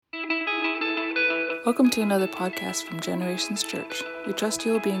Welcome to another podcast from Generations Church. We trust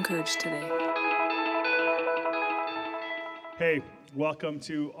you will be encouraged today. Hey, welcome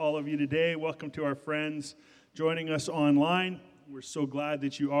to all of you today. Welcome to our friends joining us online. We're so glad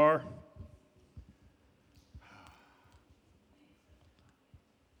that you are.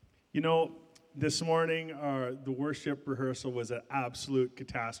 You know, this morning, the worship rehearsal was an absolute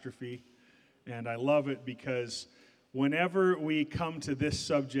catastrophe, and I love it because whenever we come to this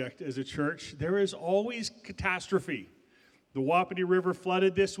subject as a church, there is always catastrophe. The Wapiti River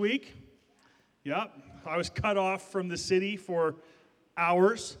flooded this week. Yep, I was cut off from the city for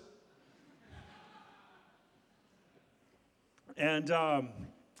hours. And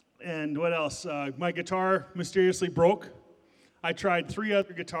what else? My guitar mysteriously broke. I tried 3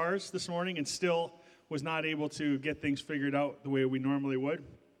 other guitars this morning and still was not able to get things figured out the way we normally would.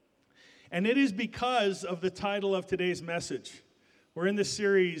 And it is because of the title of today's message. We're in the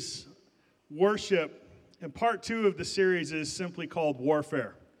series, Worship, and part 2 of the series is simply called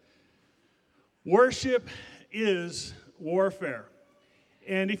Warfare. Worship is warfare.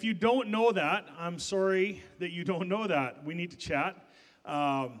 And if you don't know that, I'm sorry that you don't know that. We need to chat.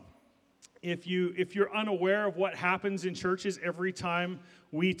 If you're unaware of what happens in churches every time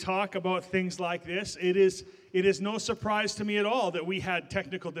we talk about things like this, it is no surprise to me at all that we had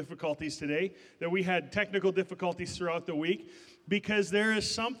technical difficulties today, that we had technical difficulties throughout the week, because there is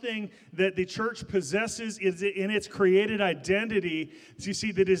something that the church possesses in its created identity, you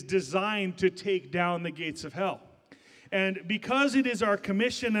see, that is designed to take down the gates of hell. And because it is our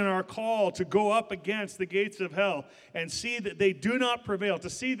commission and our call to go up against the gates of hell and see that they do not prevail, to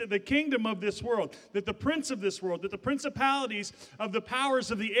see that the kingdom of this world, that the prince of this world, that the principalities of the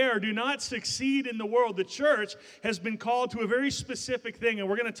powers of the air do not succeed in the world, the church has been called to a very specific thing, and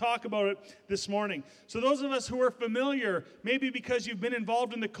we're going to talk about it this morning. So those of us who are familiar, maybe because you've been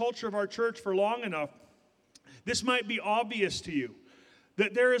involved in the culture of our church for long enough, this might be obvious to you,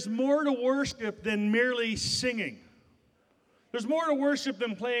 that there is more to worship than merely singing. There's more to worship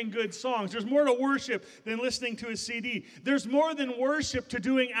than playing good songs. There's more to worship than listening to a CD. There's more than worship to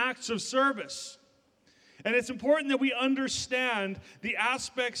doing acts of service. And it's important that we understand the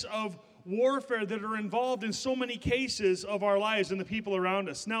aspects of warfare that are involved in so many cases of our lives and the people around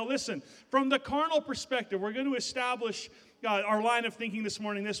us. Now listen, from the carnal perspective, we're going to establish our line of thinking this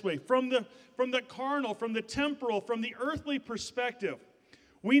morning this way. From the carnal, from the temporal, from the earthly perspective,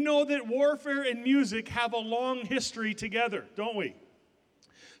 we know that warfare and music have a long history together, don't we?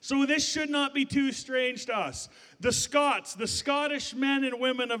 So this should not be too strange to us. The Scots, the Scottish men and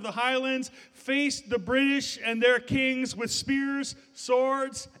women of the Highlands, faced the British and their kings with spears,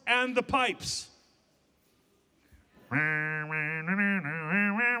 swords, and the pipes.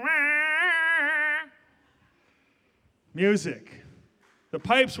 Music. The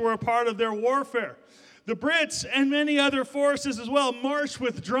pipes were a part of their warfare. The Brits and many other forces as well marched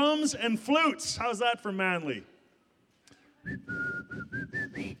with drums and flutes. How's that for manly? Well,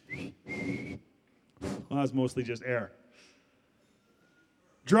 that was mostly just air.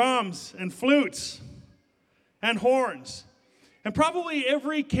 Drums and flutes and horns. And probably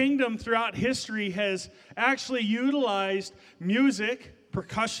every kingdom throughout history has actually utilized music,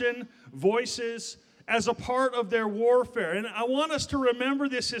 percussion, voices, as a part of their warfare. And I want us to remember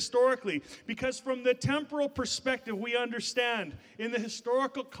this historically, because from the temporal perspective, we understand in the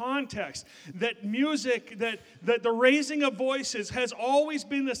historical context that music, that the raising of voices has always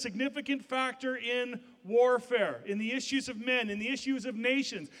been a significant factor in warfare, in the issues of men, in the issues of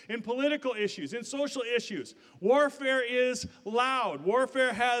nations, in political issues, in social issues. Warfare is loud.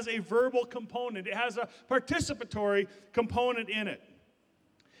 Warfare has a verbal component. It has a participatory component in it.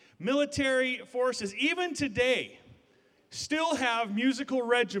 Military forces, even today, still have musical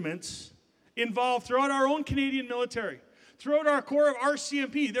regiments involved throughout our own Canadian military. Throughout our Corps of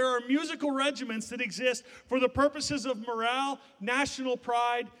RCMP, there are musical regiments that exist for the purposes of morale, national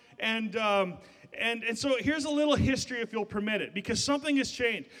pride, and so here's a little history, if you'll permit it, because something has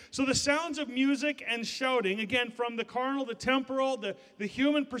changed. So the sounds of music and shouting, again, from the carnal, the temporal, the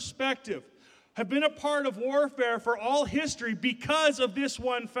human perspective, have been a part of warfare for all history because of this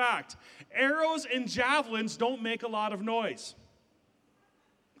one fact. Arrows and javelins don't make a lot of noise.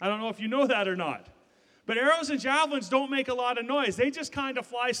 I don't know if you know that or not. But arrows and javelins don't make a lot of noise. They just kind of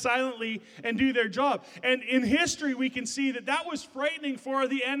fly silently and do their job. And in history, we can see that was frightening for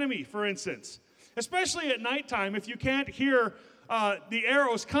the enemy, for instance. Especially at nighttime, if you can't hear the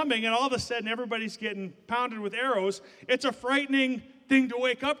arrows coming and all of a sudden everybody's getting pounded with arrows, it's a frightening thing to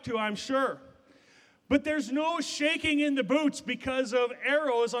wake up to, I'm sure. But there's no shaking in the boots because of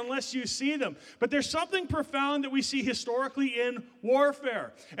arrows unless you see them. But there's something profound that we see historically in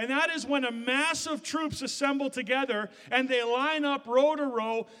warfare. And that is when a mass of troops assemble together and they line up row to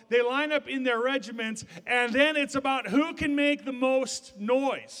row, they line up in their regiments, and then it's about who can make the most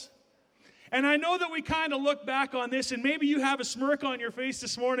noise. And I know that we kind of look back on this, and maybe you have a smirk on your face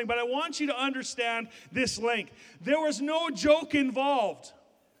this morning, but I want you to understand this link. There was no joke involved.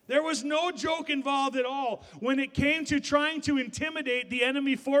 There was no joke involved at all when it came to trying to intimidate the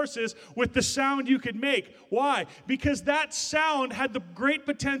enemy forces with the sound you could make. Why? Because that sound had the great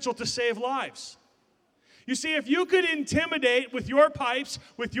potential to save lives. You see, if you could intimidate with your pipes,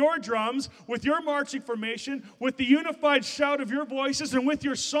 with your drums, with your marching formation, with the unified shout of your voices, and with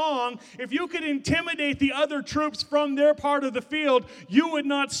your song, if you could intimidate the other troops from their part of the field, you would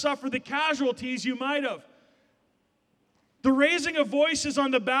not suffer the casualties you might have. The raising of voices on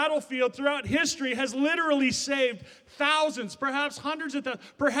the battlefield throughout history has literally saved thousands, perhaps hundreds of thousands,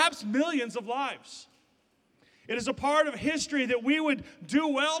 perhaps millions of lives. It is a part of history that we would do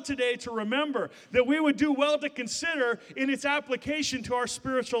well today to remember, that we would do well to consider in its application to our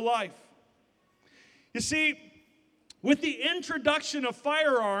spiritual life. You see, with the introduction of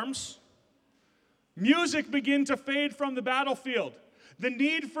firearms, music began to fade from the battlefield. The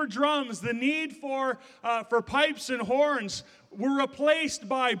need for drums, the need for pipes and horns were replaced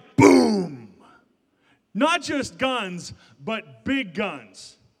by boom. Not just guns, but big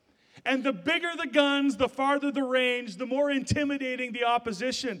guns. And the bigger the guns, the farther the range, the more intimidating the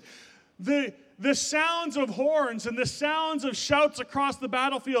opposition. The sounds of horns and the sounds of shouts across the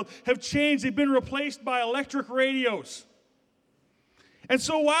battlefield have changed. They've been replaced by electric radios. And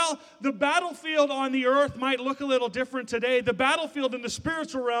so while the battlefield on the earth might look a little different today, the battlefield in the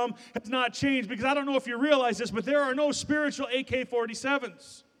spiritual realm has not changed, because I don't know if you realize this, but there are no spiritual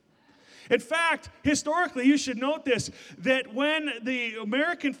AK-47s. In fact, historically, you should note this, that when the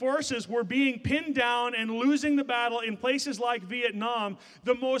American forces were being pinned down and losing the battle in places like Vietnam,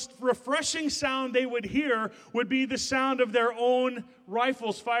 the most refreshing sound they would hear would be the sound of their own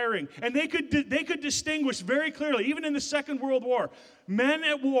rifles firing. And they could distinguish very clearly, even in the Second World War, men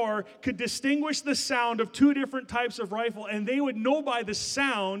at war could distinguish the sound of two different types of rifle, and they would know by the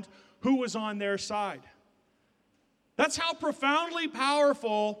sound who was on their side. That's how profoundly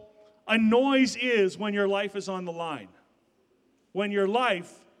powerful a noise is when your life is on the line. When your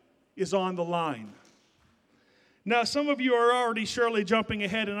life is on the line. Now, some of you are already surely jumping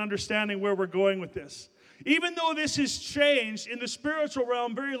ahead and understanding where we're going with this. Even though this has changed in the spiritual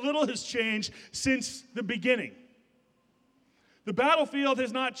realm, very little has changed since the beginning. The battlefield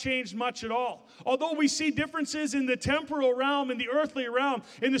has not changed much at all. Although we see differences in the temporal realm, in the earthly realm,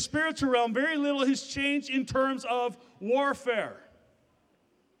 in the spiritual realm, very little has changed in terms of warfare.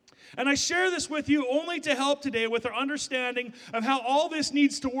 And I share this with you only to help today with our understanding of how all this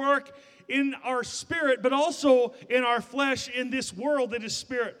needs to work in our spirit, but also in our flesh, in this world that is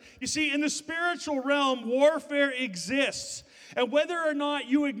spirit. You see, in the spiritual realm, warfare exists. And whether or not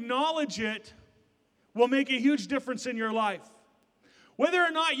you acknowledge it will make a huge difference in your life. Whether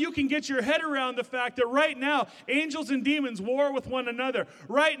or not you can get your head around the fact that right now, angels and demons war with one another.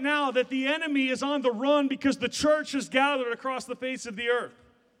 Right now, that the enemy is on the run because the church has gathered across the face of the earth.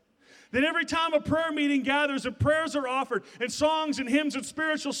 That every time a prayer meeting gathers and prayers are offered and songs and hymns and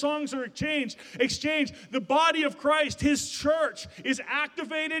spiritual songs are exchanged, the body of Christ, his church, is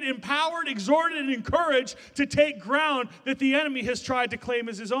activated, empowered, exhorted, and encouraged to take ground that the enemy has tried to claim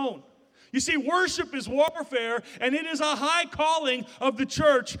as his own. You see, worship is warfare, and it is a high calling of the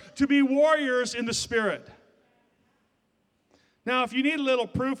church to be warriors in the Spirit. Now, if you need a little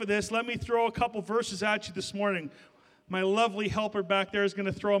proof of this, let me throw a couple verses at you this morning. My lovely helper back there is going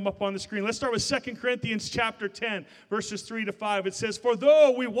to throw them up on the screen. Let's start with 2 Corinthians chapter 10, verses 3 to 5. It says, "For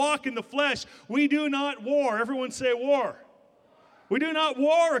though we walk in the flesh, we do not war." Everyone say war. "We do not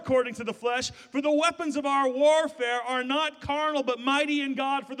war according to the flesh, for the weapons of our warfare are not carnal, but mighty in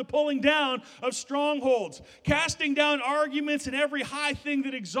God for the pulling down of strongholds, casting down arguments and every high thing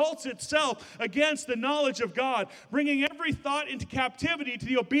that exalts itself against the knowledge of God, bringing every thought into captivity to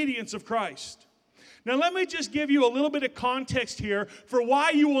the obedience of Christ." Now, let me just give you a little bit of context here for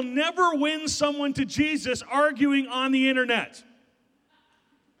why you will never win someone to Jesus arguing on the internet.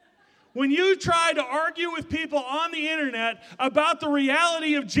 When you try to argue with people on the internet about the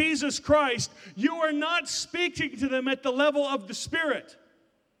reality of Jesus Christ, you are not speaking to them at the level of the Spirit.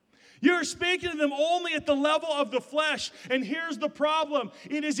 You're speaking to them only at the level of the flesh. And here's the problem.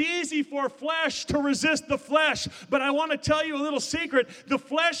 It is easy for flesh to resist the flesh. But I want to tell you a little secret. The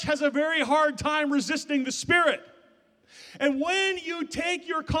flesh has a very hard time resisting the Spirit. And when you take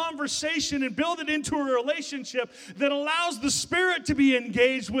your conversation and build it into a relationship that allows the Spirit to be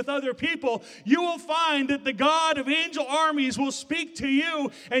engaged with other people, you will find that the God of angel armies will speak to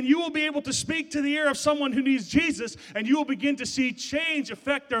you, and you will be able to speak to the ear of someone who needs Jesus, and you will begin to see change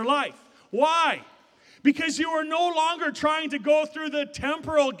affect their life. Why? Because you are no longer trying to go through the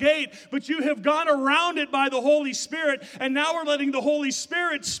temporal gate, but you have gone around it by the Holy Spirit, and now we're letting the Holy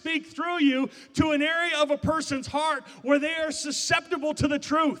Spirit speak through you to an area of a person's heart where they are susceptible to the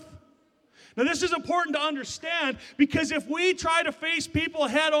truth. Now, this is important to understand, because if we try to face people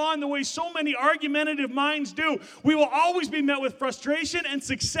head on the way so many argumentative minds do, we will always be met with frustration and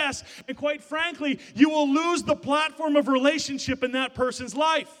success, and quite frankly, you will lose the platform of relationship in that person's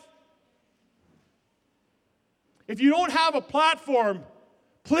life. If you don't have a platform,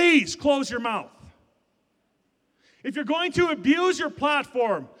 please close your mouth. If you're going to abuse your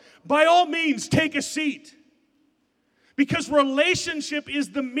platform, by all means, take a seat. Because relationship is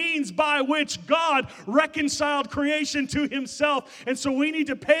the means by which God reconciled creation to himself. And so we need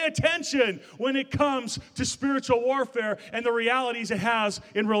to pay attention when it comes to spiritual warfare and the realities it has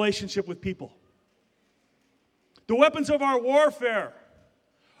in relationship with people. The weapons of our warfare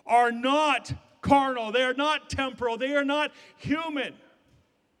are not carnal, they are not temporal, they are not human,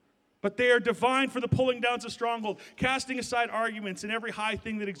 but they are divine for the pulling down of stronghold, casting aside arguments and every high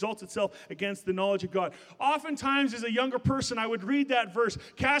thing that exalts itself against the knowledge of God. Oftentimes, as a younger person, I would read that verse,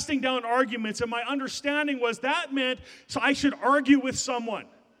 casting down arguments, and my understanding was that meant so I should argue with someone.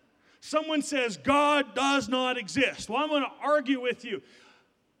 Someone says, God does not exist. Well, I'm going to argue with you.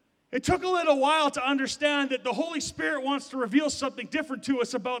 It took a little while to understand that the Holy Spirit wants to reveal something different to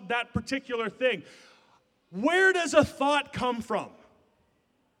us about that particular thing. Where does a thought come from?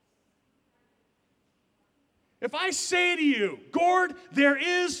 If I say to you, Gord, there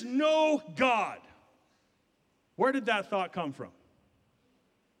is no God, where did that thought come from?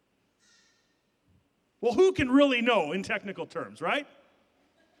 Well, who can really know in technical terms, right?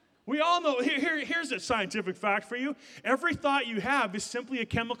 We all know, here's a scientific fact for you. Every thought you have is simply a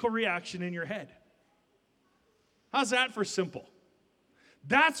chemical reaction in your head. How's that for simple?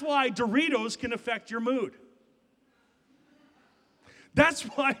 That's why Doritos can affect your mood. That's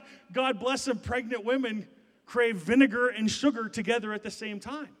why, God bless them, pregnant women crave vinegar and sugar together at the same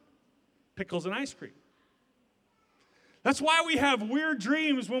time. Pickles and ice cream. That's why we have weird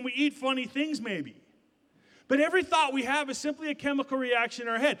dreams when we eat funny things maybe. But every thought we have is simply a chemical reaction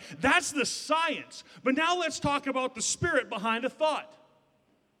in our head. That's the science. But now let's talk about the spirit behind a thought.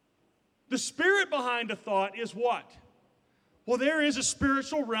 The spirit behind a thought is what? Well, there is a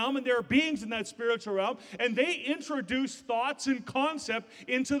spiritual realm, and there are beings in that spiritual realm, and they introduce thoughts and concept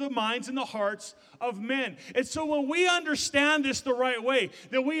into the minds and the hearts of men. And so when we understand this the right way,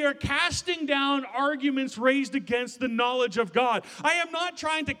 that we are casting down arguments raised against the knowledge of God. I am not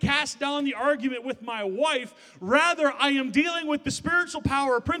trying to cast down the argument with my wife. Rather, I am dealing with the spiritual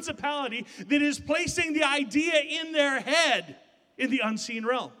power or principality that is placing the idea in their head in the unseen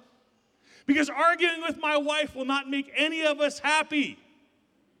realm. Because arguing with my wife will not make any of us happy.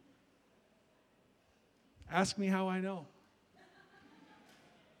 Ask me how I know.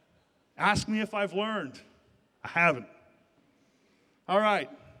 Ask me if I've learned. I haven't. All right.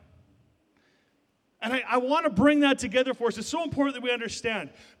 And I want to bring that together for us. It's so important that we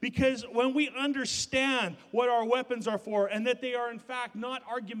understand. Because when we understand what our weapons are for, and that they are in fact not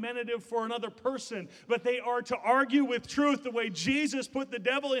argumentative for another person, but they are to argue with truth the way Jesus put the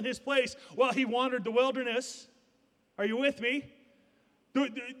devil in his place while he wandered the wilderness. Are you with me?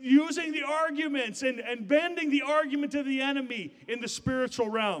 Using the arguments and bending the argument of the enemy in the spiritual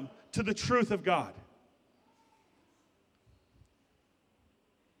realm to the truth of God.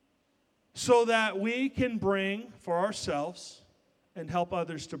 So that we can bring for ourselves and help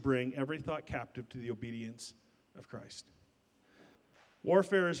others to bring every thought captive to the obedience of Christ.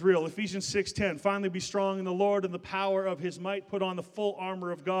 Warfare is real. Ephesians 6:10, finally be strong in the Lord and the power of his might. Put on the full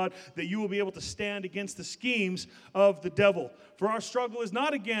armor of God that you will be able to stand against the schemes of the devil. For our struggle is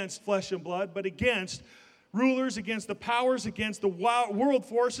not against flesh and blood, but against rulers, against the powers, against the world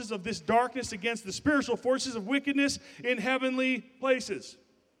forces of this darkness, against the spiritual forces of wickedness in heavenly places.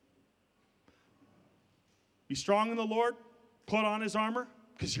 Be strong in the Lord, put on his armor,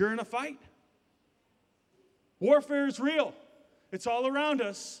 because you're in a fight. Warfare is real. It's all around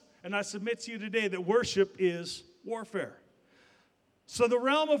us. And I submit to you today that worship is warfare. So the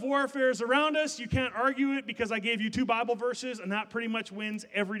realm of warfare is around us. You can't argue it because I gave you 2 Bible verses, and that pretty much wins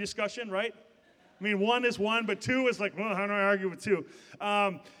every discussion, right? I mean, 1 is 1, but 2 is like, well, how do I argue with 2?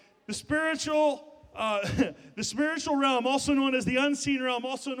 The spiritual realm, also known as the unseen realm,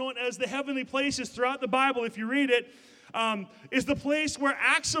 also known as the heavenly places throughout the Bible, if you read it, is the place where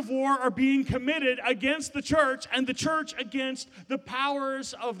acts of war are being committed against the church and the church against the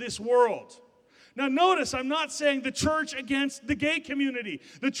powers of this world. Now notice, I'm not saying the church against the gay community,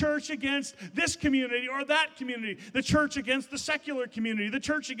 the church against this community or that community, the church against the secular community, the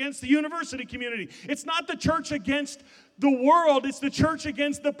church against the university community. It's not the church against the world, it's the church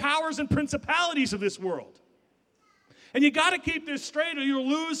against the powers and principalities of this world. And you got to keep this straight or you'll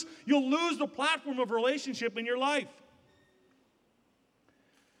lose the platform of relationship in your life.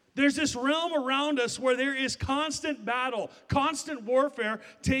 There's this realm around us where there is constant battle, constant warfare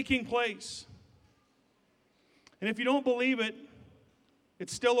taking place. And if you don't believe it,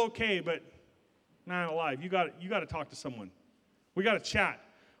 it's still okay, but not alive. You got to talk to someone. We got to chat.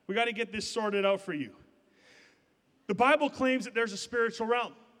 We got to get this sorted out for you. The Bible claims that there's a spiritual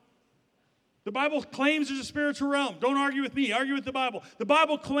realm. The Bible claims there's a spiritual realm. Don't argue with me. Argue with the Bible. The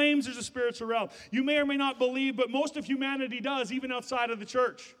Bible claims there's a spiritual realm. You may or may not believe, but most of humanity does, even outside of the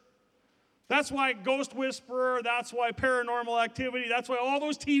church. That's why Ghost Whisperer, that's why Paranormal Activity, that's why all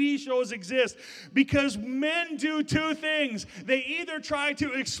those TV shows exist. Because men do two things. They either try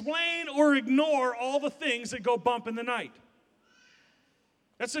to explain or ignore all the things that go bump in the night.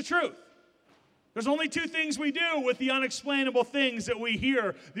 That's the truth. There's only two things we do with the unexplainable things that we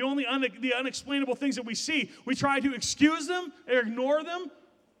hear, the unexplainable things that we see. We try to excuse them, or ignore them,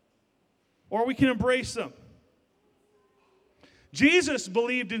 or we can embrace them. Jesus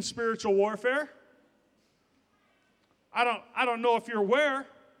believed in spiritual warfare. I don't know if you're aware,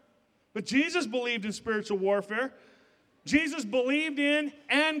 but Jesus believed in spiritual warfare. Jesus believed in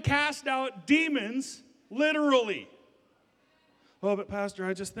and cast out demons literally. Oh, but Pastor,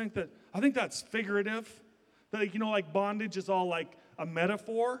 I think that's figurative. That, like bondage is all like a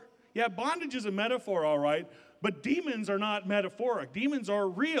metaphor. Yeah, bondage is a metaphor, all right. But demons are not metaphoric. Demons are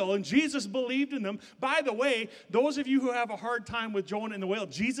real, and Jesus believed in them. By the way, those of you who have a hard time with Jonah and the whale,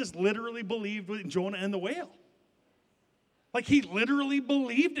 Jesus literally believed in Jonah and the whale. Like he literally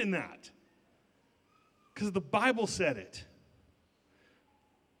believed in that. Because the Bible said it.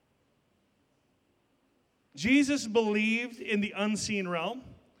 Jesus believed in the unseen realm.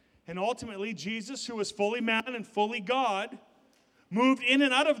 And ultimately, Jesus, who was fully man and fully God, moved in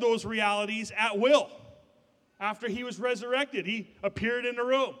and out of those realities at will. After he was resurrected, he appeared in a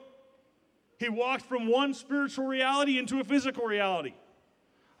room. He walked from one spiritual reality into a physical reality.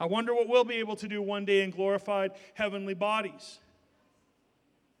 I wonder what we'll be able to do one day in glorified heavenly bodies.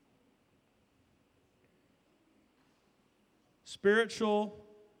 Spiritual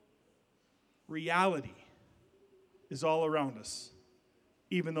reality is all around us,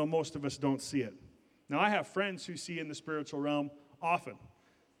 even though most of us don't see it. Now, I have friends who see in the spiritual realm often.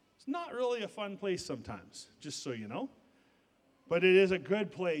 It's not really a fun place sometimes, just so you know. But it is a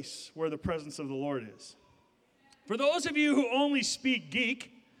good place where the presence of the Lord is. For those of you who only speak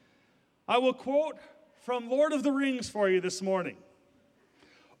geek, I will quote from Lord of the Rings for you this morning.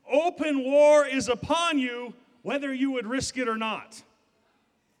 Open war is upon you, whether you would risk it or not.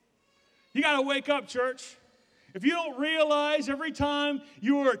 You got to wake up, church. If you don't realize every time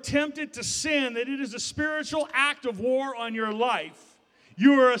you are tempted to sin that it is a spiritual act of war on your life,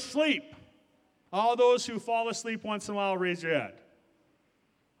 you are asleep. All those who fall asleep once in a while, raise your hand.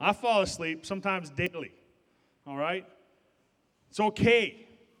 I fall asleep sometimes daily. All right? It's okay,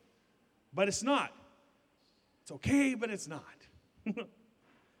 but it's not. It's okay, but it's not.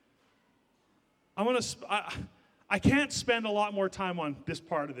 I can't spend a lot more time on this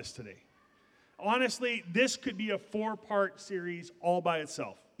part of this today. Honestly, this could be a 4-part series all by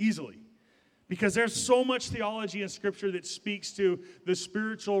itself, easily. Because there's so much theology in Scripture that speaks to the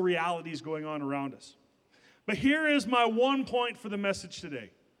spiritual realities going on around us. But here is my 1 point for the message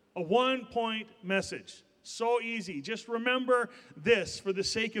today. A 1-point message. So easy. Just remember this for the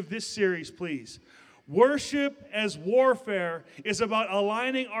sake of this series, please. Worship as warfare is about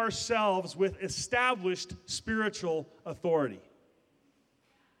aligning ourselves with established spiritual authority.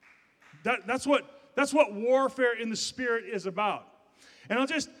 That's what warfare in the Spirit is about. And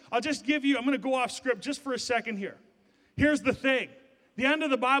I'll just give you, I'm going to go off script just for a second here. Here's the thing. The end of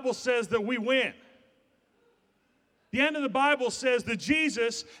the Bible says that we win. The end of the Bible says that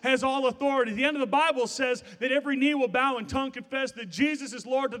Jesus has all authority. The end of the Bible says that every knee will bow and tongue confess that Jesus is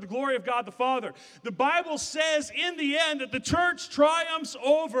Lord to the glory of God the Father. The Bible says in the end that the church triumphs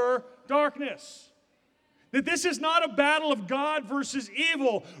over darkness. That this is not a battle of God versus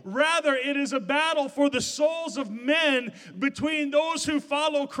evil. Rather, it is a battle for the souls of men between those who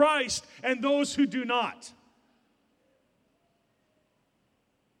follow Christ and those who do not.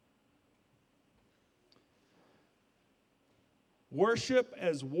 Worship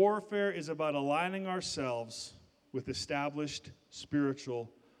as warfare is about aligning ourselves with established spiritual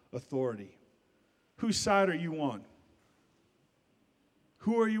authority. Whose side are you on?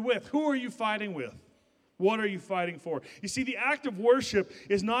 Who are you with? Who are you fighting with? What are you fighting for? You see, the act of worship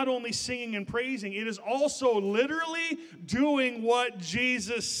is not only singing and praising, it is also literally doing what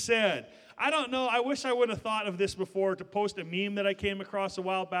Jesus said. I don't know, I wish I would have thought of this before to post a meme that I came across a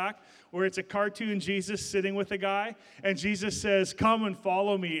while back where it's a cartoon Jesus sitting with a guy, and Jesus says, "Come and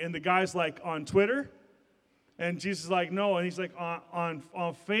follow me," and the guy's like, "On Twitter?" And Jesus is like, "No," and he's like, on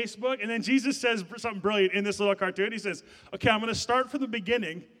Facebook. And then Jesus says something brilliant in this little cartoon. He says, "Okay, I'm going to start from the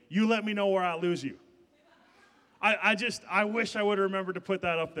beginning. You let me know where I lose you." I wish I would have remembered to put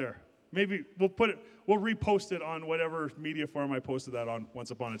that up there. Maybe we'll repost it on whatever media form I posted that on once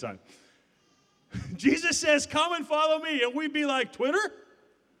upon a time. Jesus says, "Come and follow me," and we'd be like, "Twitter?"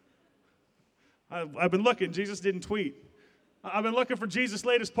 I've been looking. Jesus didn't tweet. I've been looking for Jesus'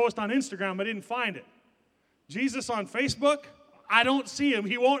 latest post on Instagram. I didn't find it. Jesus on Facebook? I don't see him.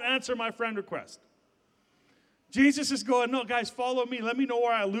 He won't answer my friend request. Jesus is going, "No, guys, follow me. Let me know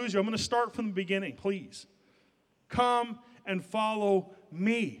where I lose you. I'm going to start from the beginning, please. Come and follow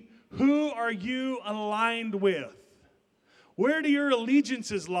me." Who are you aligned with? Where do your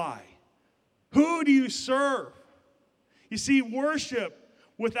allegiances lie? Who do you serve? You see, worship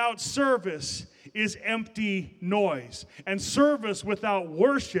without service is empty noise. And service without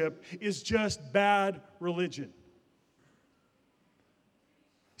worship is just bad religion.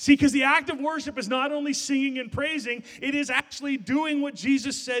 See, because the act of worship is not only singing and praising, it is actually doing what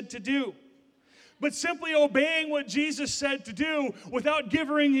Jesus said to do. But simply obeying what Jesus said to do without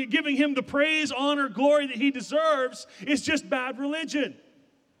giving him the praise, honor, glory that he deserves is just bad religion.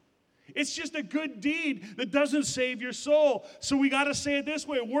 It's just a good deed that doesn't save your soul. So we got to say it this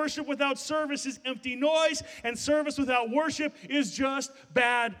way: worship without service is empty noise, and service without worship is just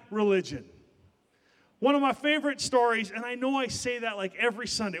bad religion. One of my favorite stories, and I know I say that like every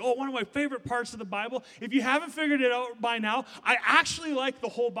Sunday, one of my favorite parts of the Bible, if you haven't figured it out by now, I actually like the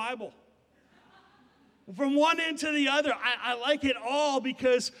whole Bible. From one end to the other, I like it all,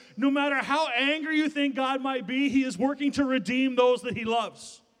 because no matter how angry you think God might be, he is working to redeem those that he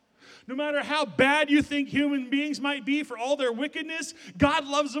loves. No matter how bad you think human beings might be for all their wickedness, God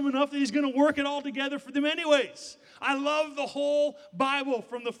loves them enough that he's going to work it all together for them anyways. I love the whole Bible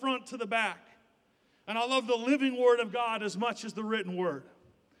from the front to the back. And I love the living word of God as much as the written word.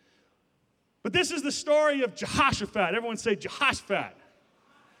 But this is the story of Jehoshaphat. Everyone say Jehoshaphat.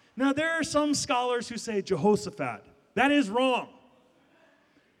 Now, there are some scholars who say Jehoshaphat. That is wrong.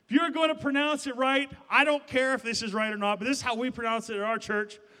 If you're going to pronounce it right, I don't care if this is right or not, but this is how we pronounce it at our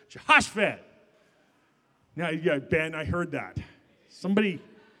church, Jehoshaphat. Now, yeah, Ben, I heard that. Somebody,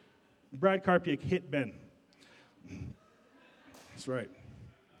 Brad Karpiak hit Ben. That's right.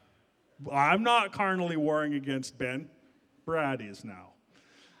 I'm not carnally warring against Ben. Brad is now.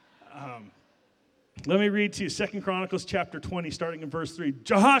 Let me read to you 2 Chronicles chapter 20, starting in verse 3.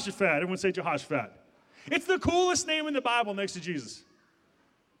 Jehoshaphat. Everyone say Jehoshaphat. It's the coolest name in the Bible next to Jesus.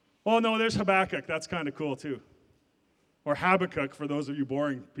 Oh, no, there's Habakkuk. That's kind of cool, too. Or Habakkuk, for those of you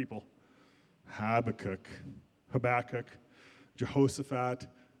boring people. Habakkuk, Jehoshaphat,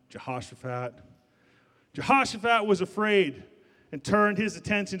 Jehoshaphat. Jehoshaphat was afraid and turned his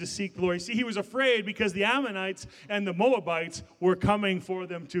attention to seek the Lord. You see, he was afraid because the Ammonites and the Moabites were coming for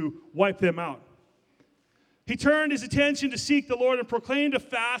them to wipe them out. He turned his attention to seek the Lord and proclaimed a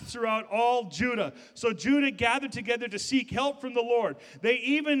fast throughout all Judah. So Judah gathered together to seek help from the Lord. They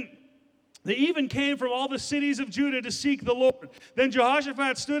even came from all the cities of Judah to seek the Lord. Then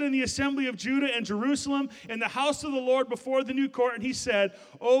Jehoshaphat stood in the assembly of Judah and Jerusalem in the house of the Lord before the new court, and he said,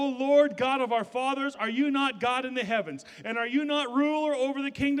 "O Lord God of our fathers, are you not God in the heavens? And are you not ruler over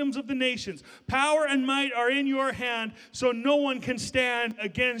the kingdoms of the nations? Power and might are in your hand, so no one can stand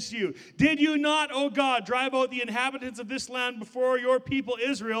against you. Did you not, O God, drive out the inhabitants of this land before your people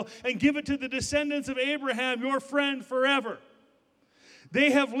Israel and give it to the descendants of Abraham, your friend, forever?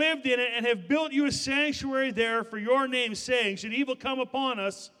 They have lived in it and have built you a sanctuary there for your name, saying, should evil come upon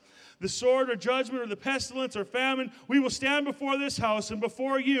us, the sword or judgment or the pestilence or famine, we will stand before this house and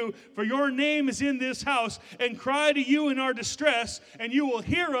before you, for your name is in this house, and cry to you in our distress, and you will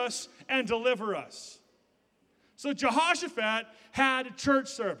hear us and deliver us." So Jehoshaphat had a church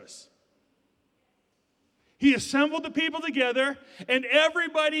service. He assembled the people together, and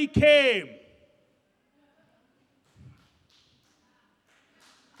everybody came.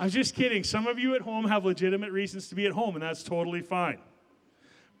 I'm just kidding. Some of you at home have legitimate reasons to be at home, and that's totally fine.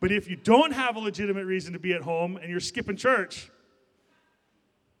 But if you don't have a legitimate reason to be at home and you're skipping church,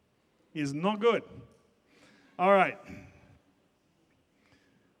 it's not good. All right.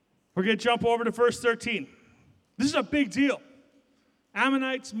 We're going to jump over to verse 13. This is a big deal.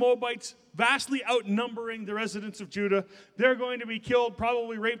 Ammonites, Moabites, vastly outnumbering the residents of Judah. They're going to be killed,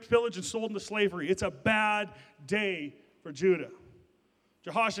 probably raped, pillaged, and sold into slavery. It's a bad day for Judah.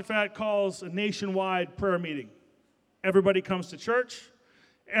 Jehoshaphat calls a nationwide prayer meeting. Everybody comes to church.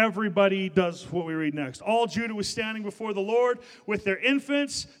 Everybody does what we read next. All Judah was standing before the Lord with their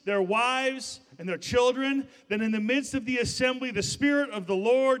infants, their wives, and their children. Then in the midst of the assembly, the Spirit of the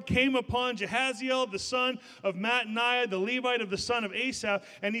Lord came upon Jehaziel, the son of Mattaniah, the Levite of the son of Asaph,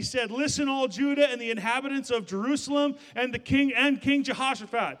 and he said, "Listen, all Judah and the inhabitants of Jerusalem and King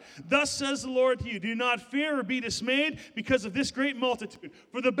Jehoshaphat. Thus says the Lord to you, do not fear or be dismayed because of this great multitude,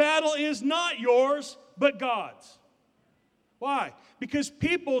 for the battle is not yours, but God's." Why? Because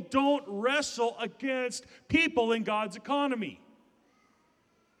people don't wrestle against people in God's economy.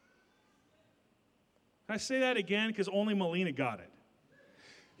 Can I say that again? Because only Melina got it.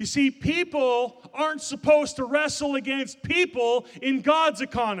 You see, people aren't supposed to wrestle against people in God's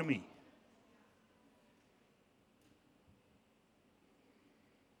economy.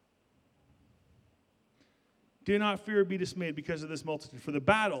 Do not fear or be dismayed because of this multitude, for the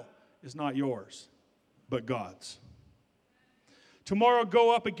battle is not yours, but God's. Tomorrow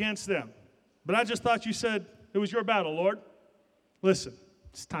go up against them. But I just thought you said it was your battle, Lord. Listen,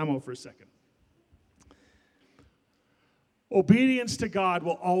 it's time out for a second. Obedience to God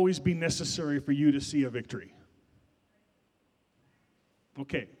will always be necessary for you to see a victory.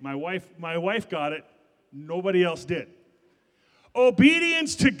 Okay, my wife got it. Nobody else did.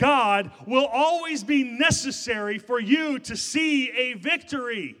 Obedience to God will always be necessary for you to see a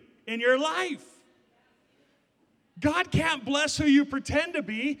victory in your life. God can't bless who you pretend to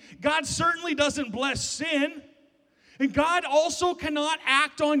be. God certainly doesn't bless sin. And God also cannot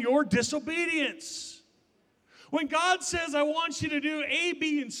act on your disobedience. When God says, I want you to do A,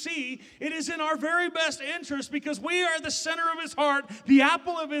 B, and C, it is in our very best interest because we are the center of his heart, the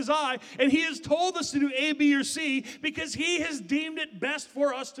apple of his eye, and he has told us to do A, B, or C because he has deemed it best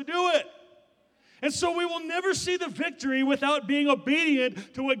for us to do it. And so we will never see the victory without being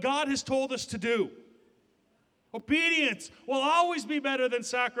obedient to what God has told us to do. Obedience will always be better than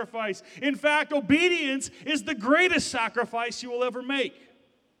sacrifice. In fact, obedience is the greatest sacrifice you will ever make.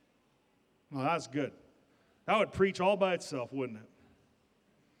 Well, that's good. That would preach all by itself, wouldn't it?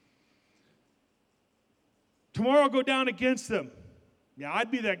 Tomorrow go down against them. Yeah,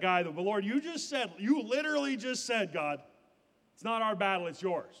 I'd be that guy that, but Lord, you literally just said, God, it's not our battle, it's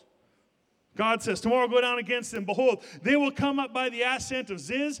yours. God says, tomorrow go down against them. Behold, they will come up by the ascent of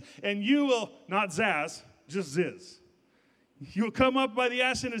Ziz, and you will, not Zaz, just Ziz. You will come up by the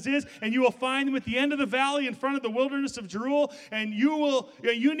ascent of Ziz, and you will find them at the end of the valley in front of the wilderness of Jeruel, and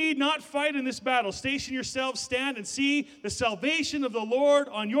you need not fight in this battle. Station yourselves, stand, and see the salvation of the Lord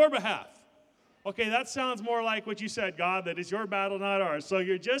on your behalf. Okay, that sounds more like what you said, God, that it's your battle, not ours. So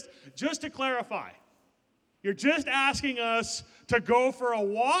you're just to clarify, you're just asking us to go for a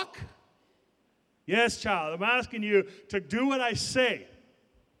walk? Yes, child, I'm asking you to do what I say.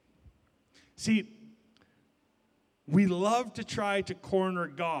 See, we love to try to corner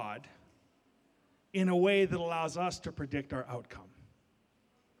God in a way that allows us to predict our outcome.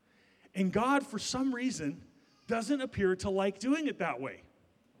 And God, for some reason, doesn't appear to like doing it that way.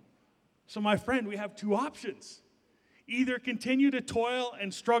 So, my friend, we have two options. Either continue to toil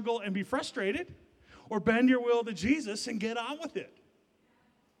and struggle and be frustrated, or bend your will to Jesus and get on with it.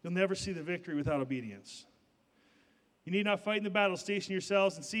 You'll never see the victory without obedience. You need not fight in the battle. Station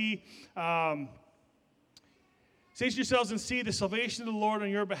yourselves and see the salvation of the Lord on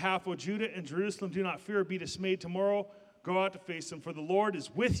your behalf, O Judah and Jerusalem. Do not fear or be dismayed. Tomorrow go out to face him, for the Lord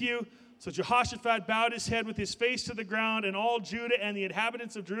is with you. So Jehoshaphat bowed his head with his face to the ground, and all Judah and the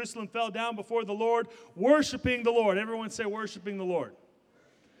inhabitants of Jerusalem fell down before the Lord, worshiping the Lord. Everyone say, worshiping the Lord.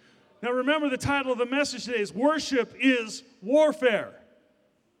 Now remember, the title of the message today is Worship is Warfare.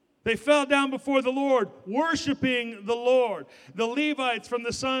 They fell down before the Lord, worshiping the Lord. The Levites from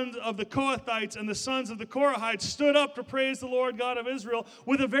the sons of the Kohathites and the sons of the Korahites stood up to praise the Lord God of Israel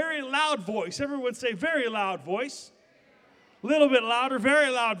with a very loud voice. Everyone say, very loud voice. A little bit louder, very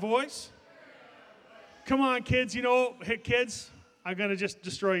loud voice. Come on, kids. Hey, kids, I'm going to just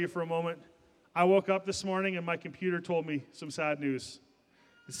destroy you for a moment. I woke up this morning and my computer told me some sad news.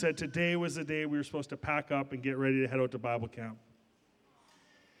 It said today was the day we were supposed to pack up and get ready to head out to Bible camp.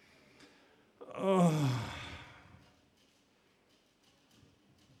 Oh.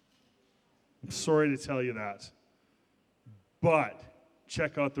 I'm sorry to tell you that. But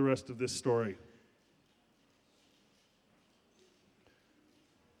check out the rest of this story.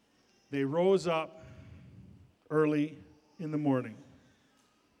 They rose up early in the morning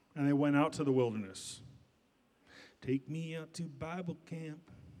and they went out to the wilderness. Take me out to Bible camp.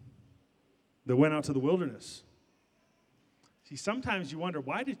 They went out to the wilderness. See, sometimes you wonder,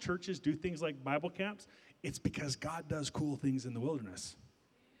 why do churches do things like Bible camps? It's because God does cool things in the wilderness.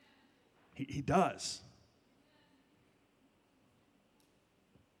 He does.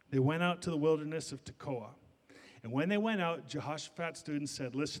 They went out to the wilderness of Tekoa. And when they went out, Jehoshaphat stood and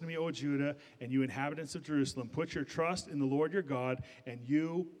said, listen to me, O Judah, and you inhabitants of Jerusalem. Put your trust in the Lord your God, and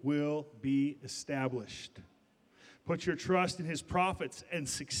you will be established. Put your trust in his prophets and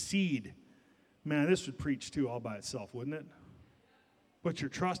succeed. Man, this would preach too all by itself, wouldn't it? Put your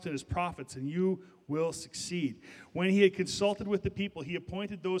trust in his prophets, and you will succeed. When he had consulted with the people, he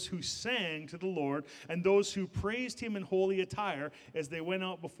appointed those who sang to the Lord and those who praised him in holy attire as they went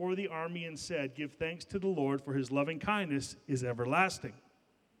out before the army and said, give thanks to the Lord, for his loving kindness is everlasting.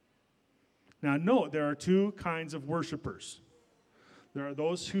 Now note, there are two kinds of worshipers. There are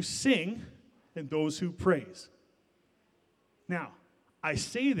those who sing and those who praise. Now, I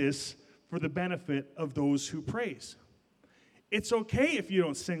say this for the benefit of those who praise. It's okay if you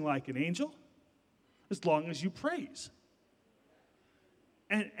don't sing like an angel, as long as you praise.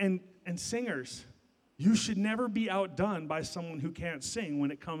 And singers, you should never be outdone by someone who can't sing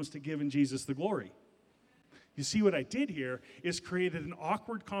when it comes to giving Jesus the glory. You see, what I did here is created an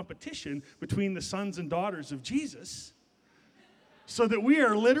awkward competition between the sons and daughters of Jesus, so that we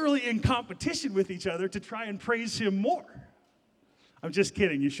are literally in competition with each other to try and praise him more. I'm just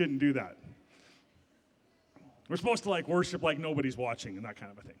kidding. You shouldn't do that. We're supposed to worship like nobody's watching and that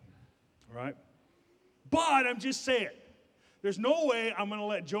kind of a thing, all right? But I'm just saying, there's no way I'm going to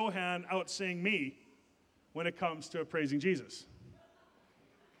let Johan out-sing me when it comes to praising Jesus.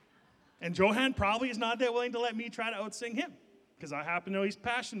 And Johan probably is not that willing to let me try to out-sing him, because I happen to know he's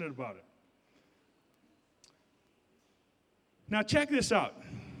passionate about it. Now check this out.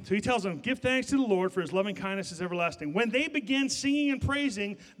 So he tells them, give thanks to the Lord, for his loving kindness is everlasting. When they began singing and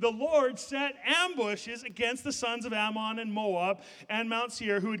praising, the Lord set ambushes against the sons of Ammon and Moab and Mount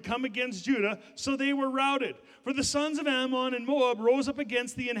Seir, who had come against Judah, so they were routed. For the sons of Ammon and Moab rose up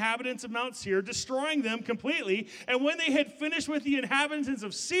against the inhabitants of Mount Seir, destroying them completely. And when they had finished with the inhabitants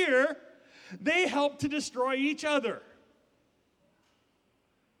of Seir, they helped to destroy each other.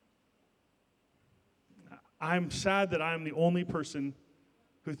 I'm sad that I'm the only person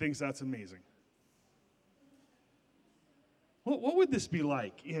who thinks that's amazing. What would this be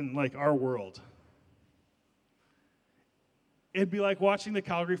like in our world? It'd be like watching the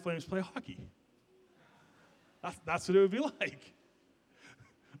Calgary Flames play hockey. That's what it would be like.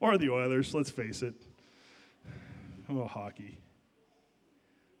 Or the Oilers, let's face it. Oh, hockey.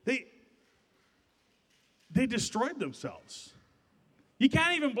 They destroyed themselves. You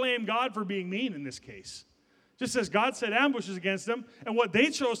can't even blame God for being mean in this case. Just as God set ambushes against them, and what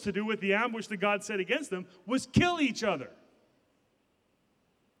they chose to do with the ambush that God set against them was kill each other.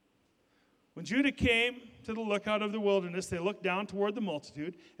 When Judah came to the lookout of the wilderness, they looked down toward the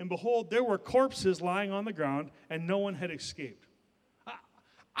multitude, and behold, there were corpses lying on the ground, and no one had escaped.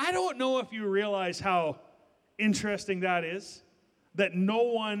 I don't know if you realize how interesting that is, that no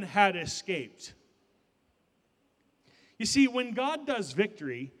one had escaped. You see, when God does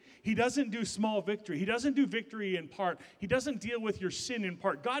victory, he doesn't do small victory. He doesn't do victory in part. He doesn't deal with your sin in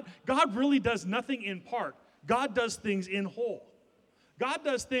part. God really does nothing in part. God does things in whole. God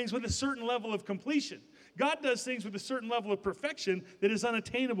does things with a certain level of completion. God does things with a certain level of perfection that is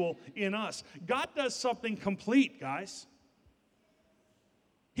unattainable in us. God does something complete, guys.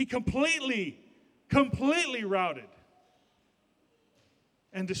 He completely routed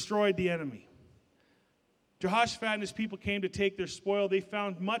and destroyed the enemy. Jehoshaphat and his people came to take their spoil. They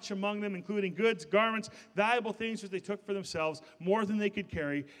found much among them, including goods, garments, valuable things which they took for themselves, more than they could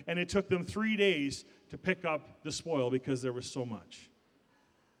carry, and it took them 3 days to pick up the spoil because there was so much.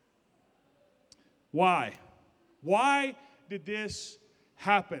 Why? Why did this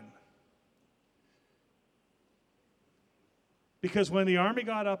happen? Because when the army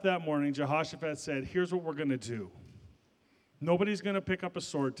got up that morning, Jehoshaphat said, here's what we're going to do. Nobody's going to pick up a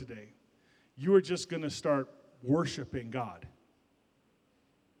sword today. You are just going to start worshiping God.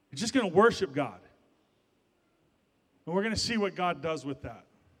 You're just going to worship God. And we're going to see what God does with that.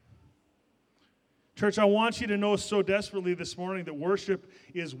 Church, I want you to know so desperately this morning that worship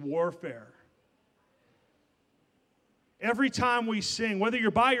is warfare. Every time we sing, whether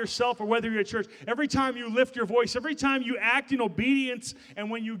you're by yourself or whether you're at church, every time you lift your voice, every time you act in obedience, and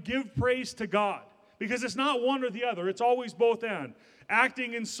when you give praise to God, because it's not one or the other, it's always both and.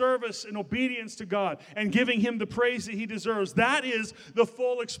 Acting in service and obedience to God and giving him the praise that he deserves. That is the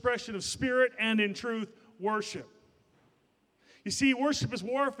full expression of spirit and in truth worship. You see, worship is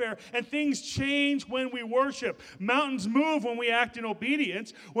warfare, and things change when we worship. Mountains move when we act in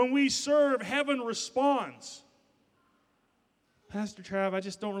obedience. When we serve, heaven responds. Pastor Trav, I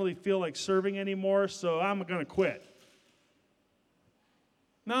just don't really feel like serving anymore, so I'm going to quit.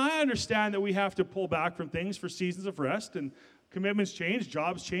 Now, I understand that we have to pull back from things for seasons of rest, and commitments change,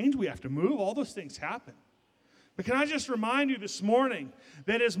 jobs change, we have to move, all those things happen. But can I just remind you this morning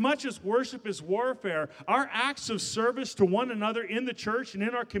that as much as worship is warfare, our acts of service to one another in the church and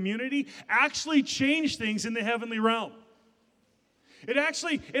in our community actually change things in the heavenly realm. It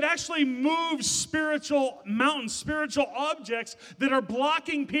actually moves spiritual mountains, spiritual objects that are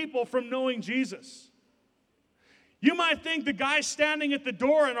blocking people from knowing Jesus. You might think the guy standing at the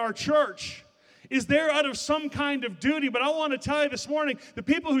door in our church is there out of some kind of duty, but I want to tell you this morning, the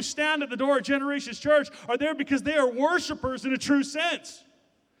people who stand at the door at Generations Church are there because they are worshipers in a true sense.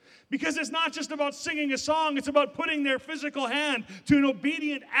 Because it's not just about singing a song, it's about putting their physical hand to an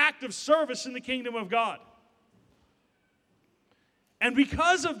obedient act of service in the kingdom of God. And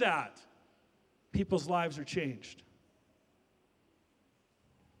because of that, people's lives are changed.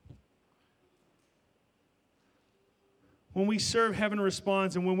 When we serve, heaven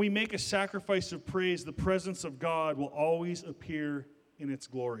responds, and when we make a sacrifice of praise, the presence of God will always appear in its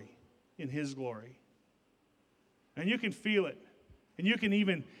glory, in His glory. And you can feel it, and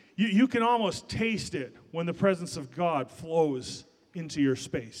you can almost taste it when the presence of God flows into your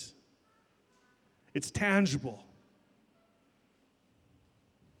space. It's tangible.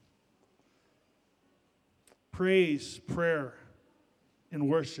 Praise, prayer, and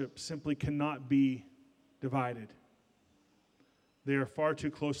worship simply cannot be divided. They are far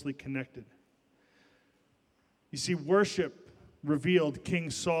too closely connected. You see, worship revealed King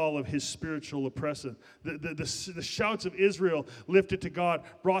Saul of his spiritual oppressor. The shouts of Israel lifted to God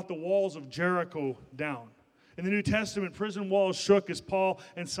brought the walls of Jericho down. In the New Testament, prison walls shook as Paul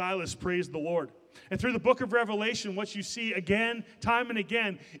and Silas praised the Lord. And through the book of Revelation, what you see again, time and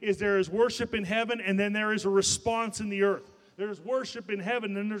again, is there is worship in heaven and then there is a response in the earth. There's worship in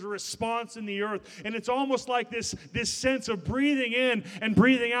heaven, and there's a response in the earth. And it's almost like this sense of breathing in and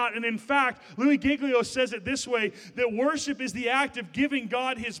breathing out. And in fact, Louis Giglio says it this way, that worship is the act of giving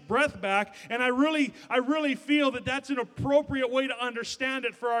God His breath back. And I really feel that that's an appropriate way to understand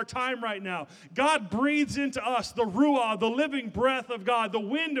it for our time right now. God breathes into us, the Ruah, the living breath of God, the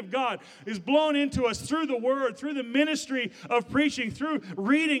wind of God is blown into us through the Word, through the ministry of preaching, through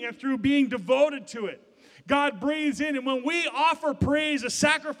reading, and through being devoted to it. God breathes in, and when we offer praise, a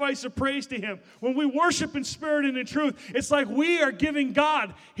sacrifice of praise to Him, when we worship in spirit and in truth, it's like we are giving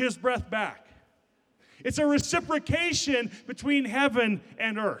God His breath back. It's a reciprocation between heaven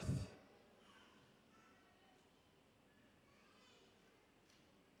and earth.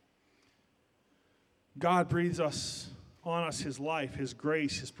 God breathes on us His life, His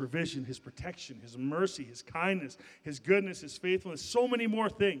grace, His provision, His protection, His mercy, His kindness, His goodness, His faithfulness, so many more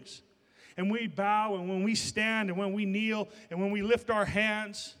things. And we bow, and when we stand, and when we kneel, and when we lift our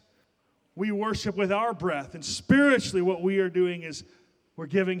hands, we worship with our breath. And spiritually, what we are doing is we're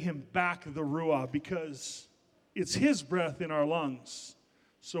giving Him back the Ruah, because it's His breath in our lungs.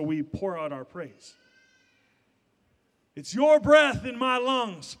 So we pour out our praise. It's your breath in my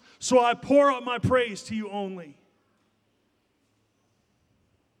lungs, so I pour out my praise to you only.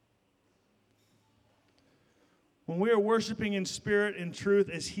 When we are worshiping in spirit and truth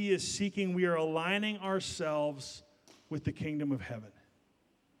as He is seeking, we are aligning ourselves with the kingdom of heaven.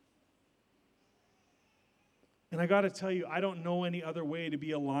 And I got to tell you, I don't know any other way to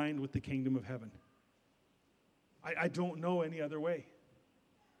be aligned with the kingdom of heaven. I don't know any other way.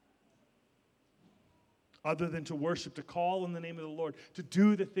 Other than to worship, to call in the name of the Lord, to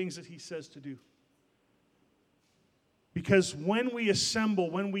do the things that He says to do. Because when we assemble,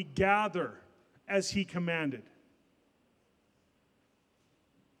 when we gather as He commanded,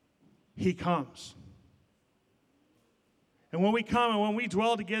 He comes. And when we come and when we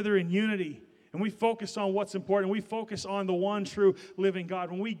dwell together in unity and we focus on what's important, we focus on the one true living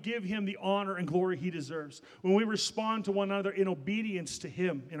God, when we give Him the honor and glory He deserves, when we respond to one another in obedience to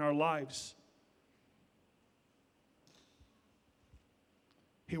Him in our lives,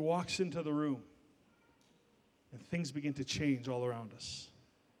 He walks into the room and things begin to change all around us.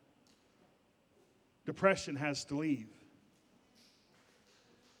 Depression has to leave.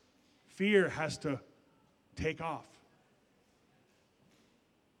 Fear has to take off.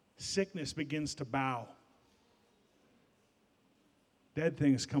 Sickness begins to bow. Dead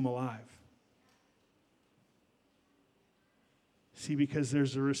things come alive. See, because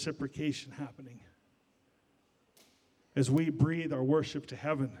there's a reciprocation happening. As we breathe our worship to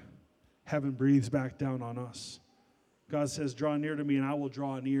heaven, heaven breathes back down on us. God says, draw near to me and I will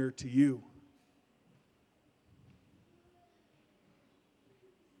draw near to you.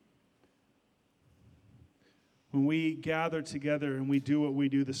 When we gather together and we do what we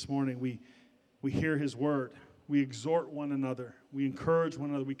do this morning, we hear his word. We exhort one another. We encourage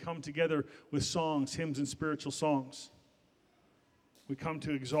one another. We come together with songs, hymns, and spiritual songs. We come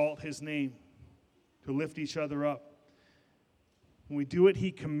to exalt his name, to lift each other up. When we do what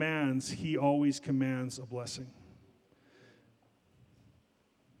he commands, he always commands a blessing.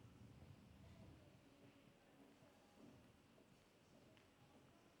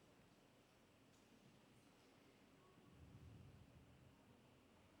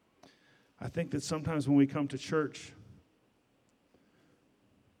 I think that sometimes when we come to church,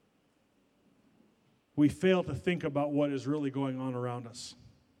 we fail to think about what is really going on around us.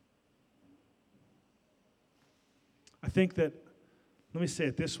 I think that, let me say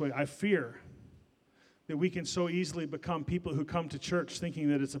it this way, I fear that we can so easily become people who come to church thinking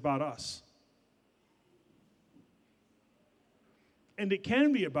that it's about us. And it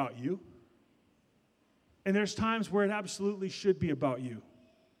can be about you. And there's times where it absolutely should be about you.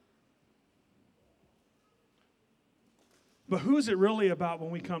 But who is it really about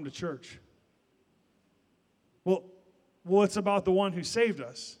when we come to church? Well, it's about the one who saved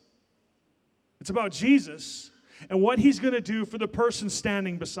us. It's about Jesus and what he's going to do for the person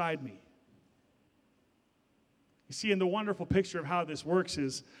standing beside me. You see, and the wonderful picture of how this works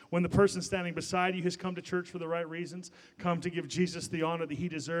is when the person standing beside you has come to church for the right reasons, come to give Jesus the honor that he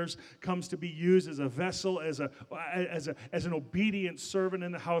deserves, comes to be used as a vessel, as an obedient servant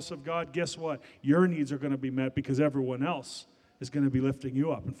in the house of God, guess what? Your needs are going to be met because everyone else is going to be lifting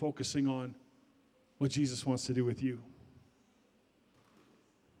you up and focusing on what Jesus wants to do with you.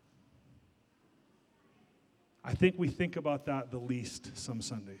 I think we think about that the least some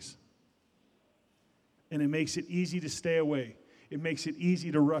Sundays. And it makes it easy to stay away. It makes it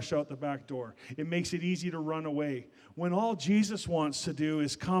easy to rush out the back door. It makes it easy to run away. When all Jesus wants to do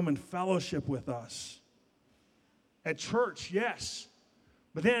is come and fellowship with us. At church, yes.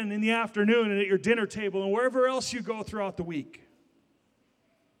 But then in the afternoon and at your dinner table and wherever else you go throughout the week.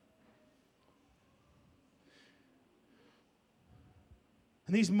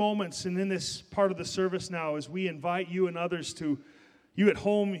 In these moments and in this part of the service now, as we invite you and others to, you at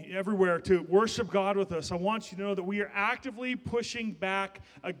home, everywhere, to worship God with us, I want you to know that we are actively pushing back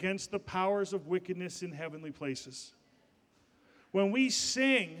against the powers of wickedness in heavenly places. When we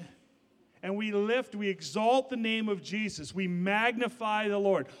sing and we lift, we exalt the name of Jesus, we magnify the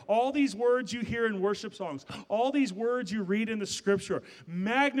Lord. All these words you hear in worship songs, all these words you read in the scripture,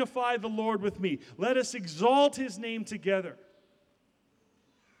 magnify the Lord with me. Let us exalt his name together.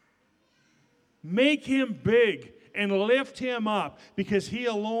 Make him big and lift him up because he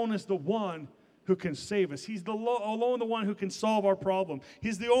alone is the one who can save us. He's alone the one who can solve our problem.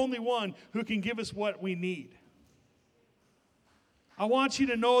 He's the only one who can give us what we need. I want you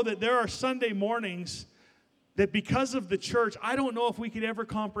to know that there are Sunday mornings that because of the church, I don't know if we could ever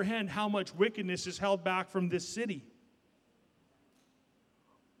comprehend how much wickedness is held back from this city.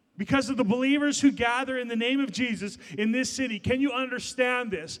 Because of the believers who gather in the name of Jesus in this city, can you understand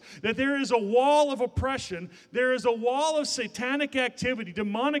this? That there is a wall of oppression, there is a wall of satanic activity,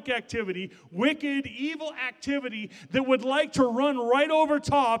 demonic activity, wicked, evil activity that would like to run right over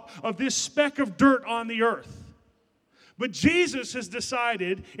top of this speck of dirt on the earth. But Jesus has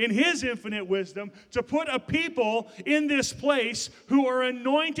decided, in his infinite wisdom, to put a people in this place who are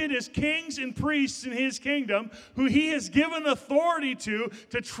anointed as kings and priests in his kingdom, who he has given authority to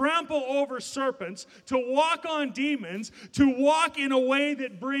trample over serpents, to walk on demons, to walk in a way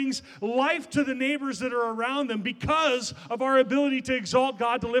that brings life to the neighbors that are around them because of our ability to exalt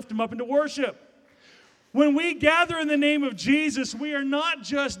God, to lift him up, and to worship. When we gather in the name of Jesus, we are not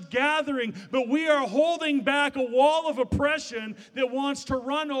just gathering, but we are holding back a wall of oppression that wants to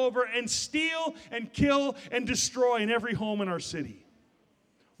run over and steal and kill and destroy in every home in our city.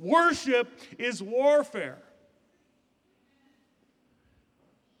 Worship is warfare.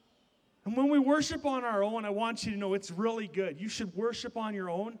 And when we worship on our own, I want you to know it's really good. You should worship on your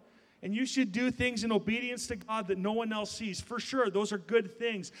own. And you should do things in obedience to God that no one else sees. For sure, those are good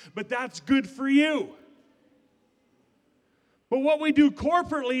things. But that's good for you. But what we do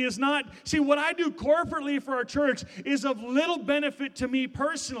corporately is not, see, what I do corporately for our church is of little benefit to me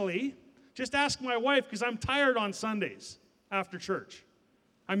personally. Just ask my wife, because I'm tired on Sundays after church.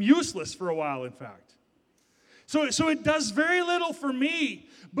 I'm useless for a while, in fact. So it does very little for me,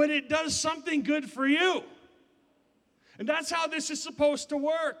 but it does something good for you. And that's how this is supposed to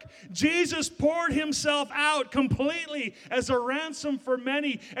work. Jesus poured himself out completely as a ransom for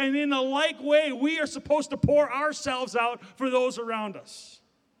many. And in a like way, we are supposed to pour ourselves out for those around us.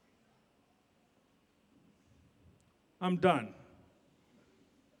 I'm done.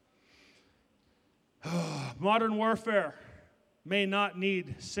 Modern warfare may not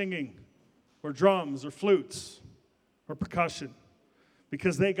need singing or drums or flutes or percussion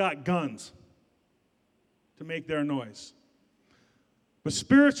because they got guns to make their noise. But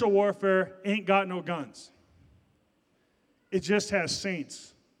spiritual warfare ain't got no guns. It just has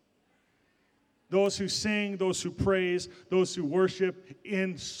saints. Those who sing, those who praise, those who worship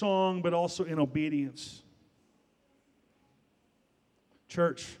in song, but also in obedience.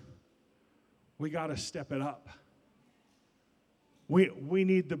 Church, we got to step it up. We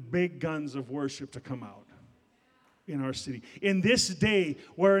need the big guns of worship to come out in our city. In this day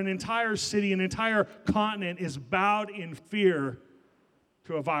where an entire city, an entire continent is bowed in fear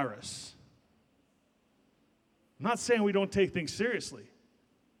to a virus. I'm not saying we don't take things seriously.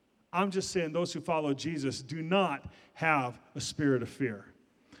 I'm just saying those who follow Jesus do not have a spirit of fear.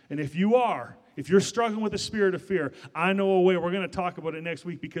 And if you're struggling with a spirit of fear, I know a way. We're going to talk about it next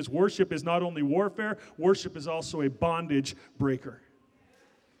week because worship is not only warfare, worship is also a bondage breaker.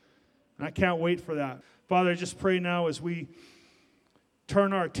 And I can't wait for that. Father, I just pray now as we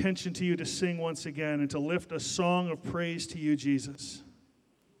turn our attention to you to sing once again and to lift a song of praise to you, Jesus.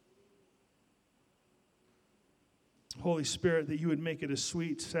 Holy Spirit, that you would make it a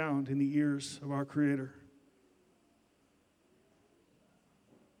sweet sound in the ears of our Creator.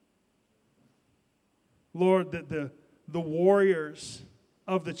 Lord, that the warriors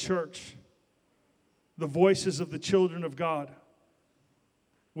of the church, the voices of the children of God,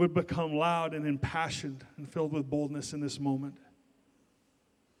 would become loud and impassioned and filled with boldness in this moment.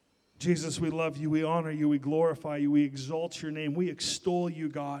 Jesus, we love you, we honor you, we glorify you, we exalt your name, we extol you,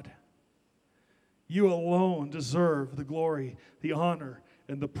 God. You alone deserve the glory, the honor,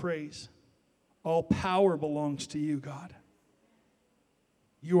 and the praise. All power belongs to you, God.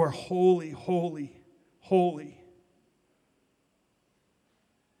 You are holy, holy, holy.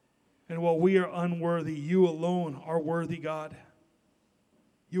 And while we are unworthy, you alone are worthy, God.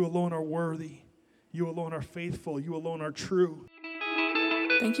 You alone are worthy. You alone are faithful. You alone are true.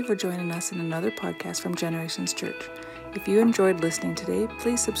 Thank you for joining us in another podcast from Generations Church. If you enjoyed listening today,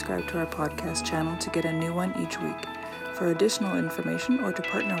 please subscribe to our podcast channel to get a new one each week. For additional information or to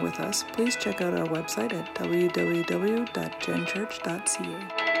partner with us, please check out our website at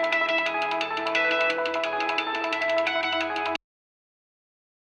www.genchurch.ca.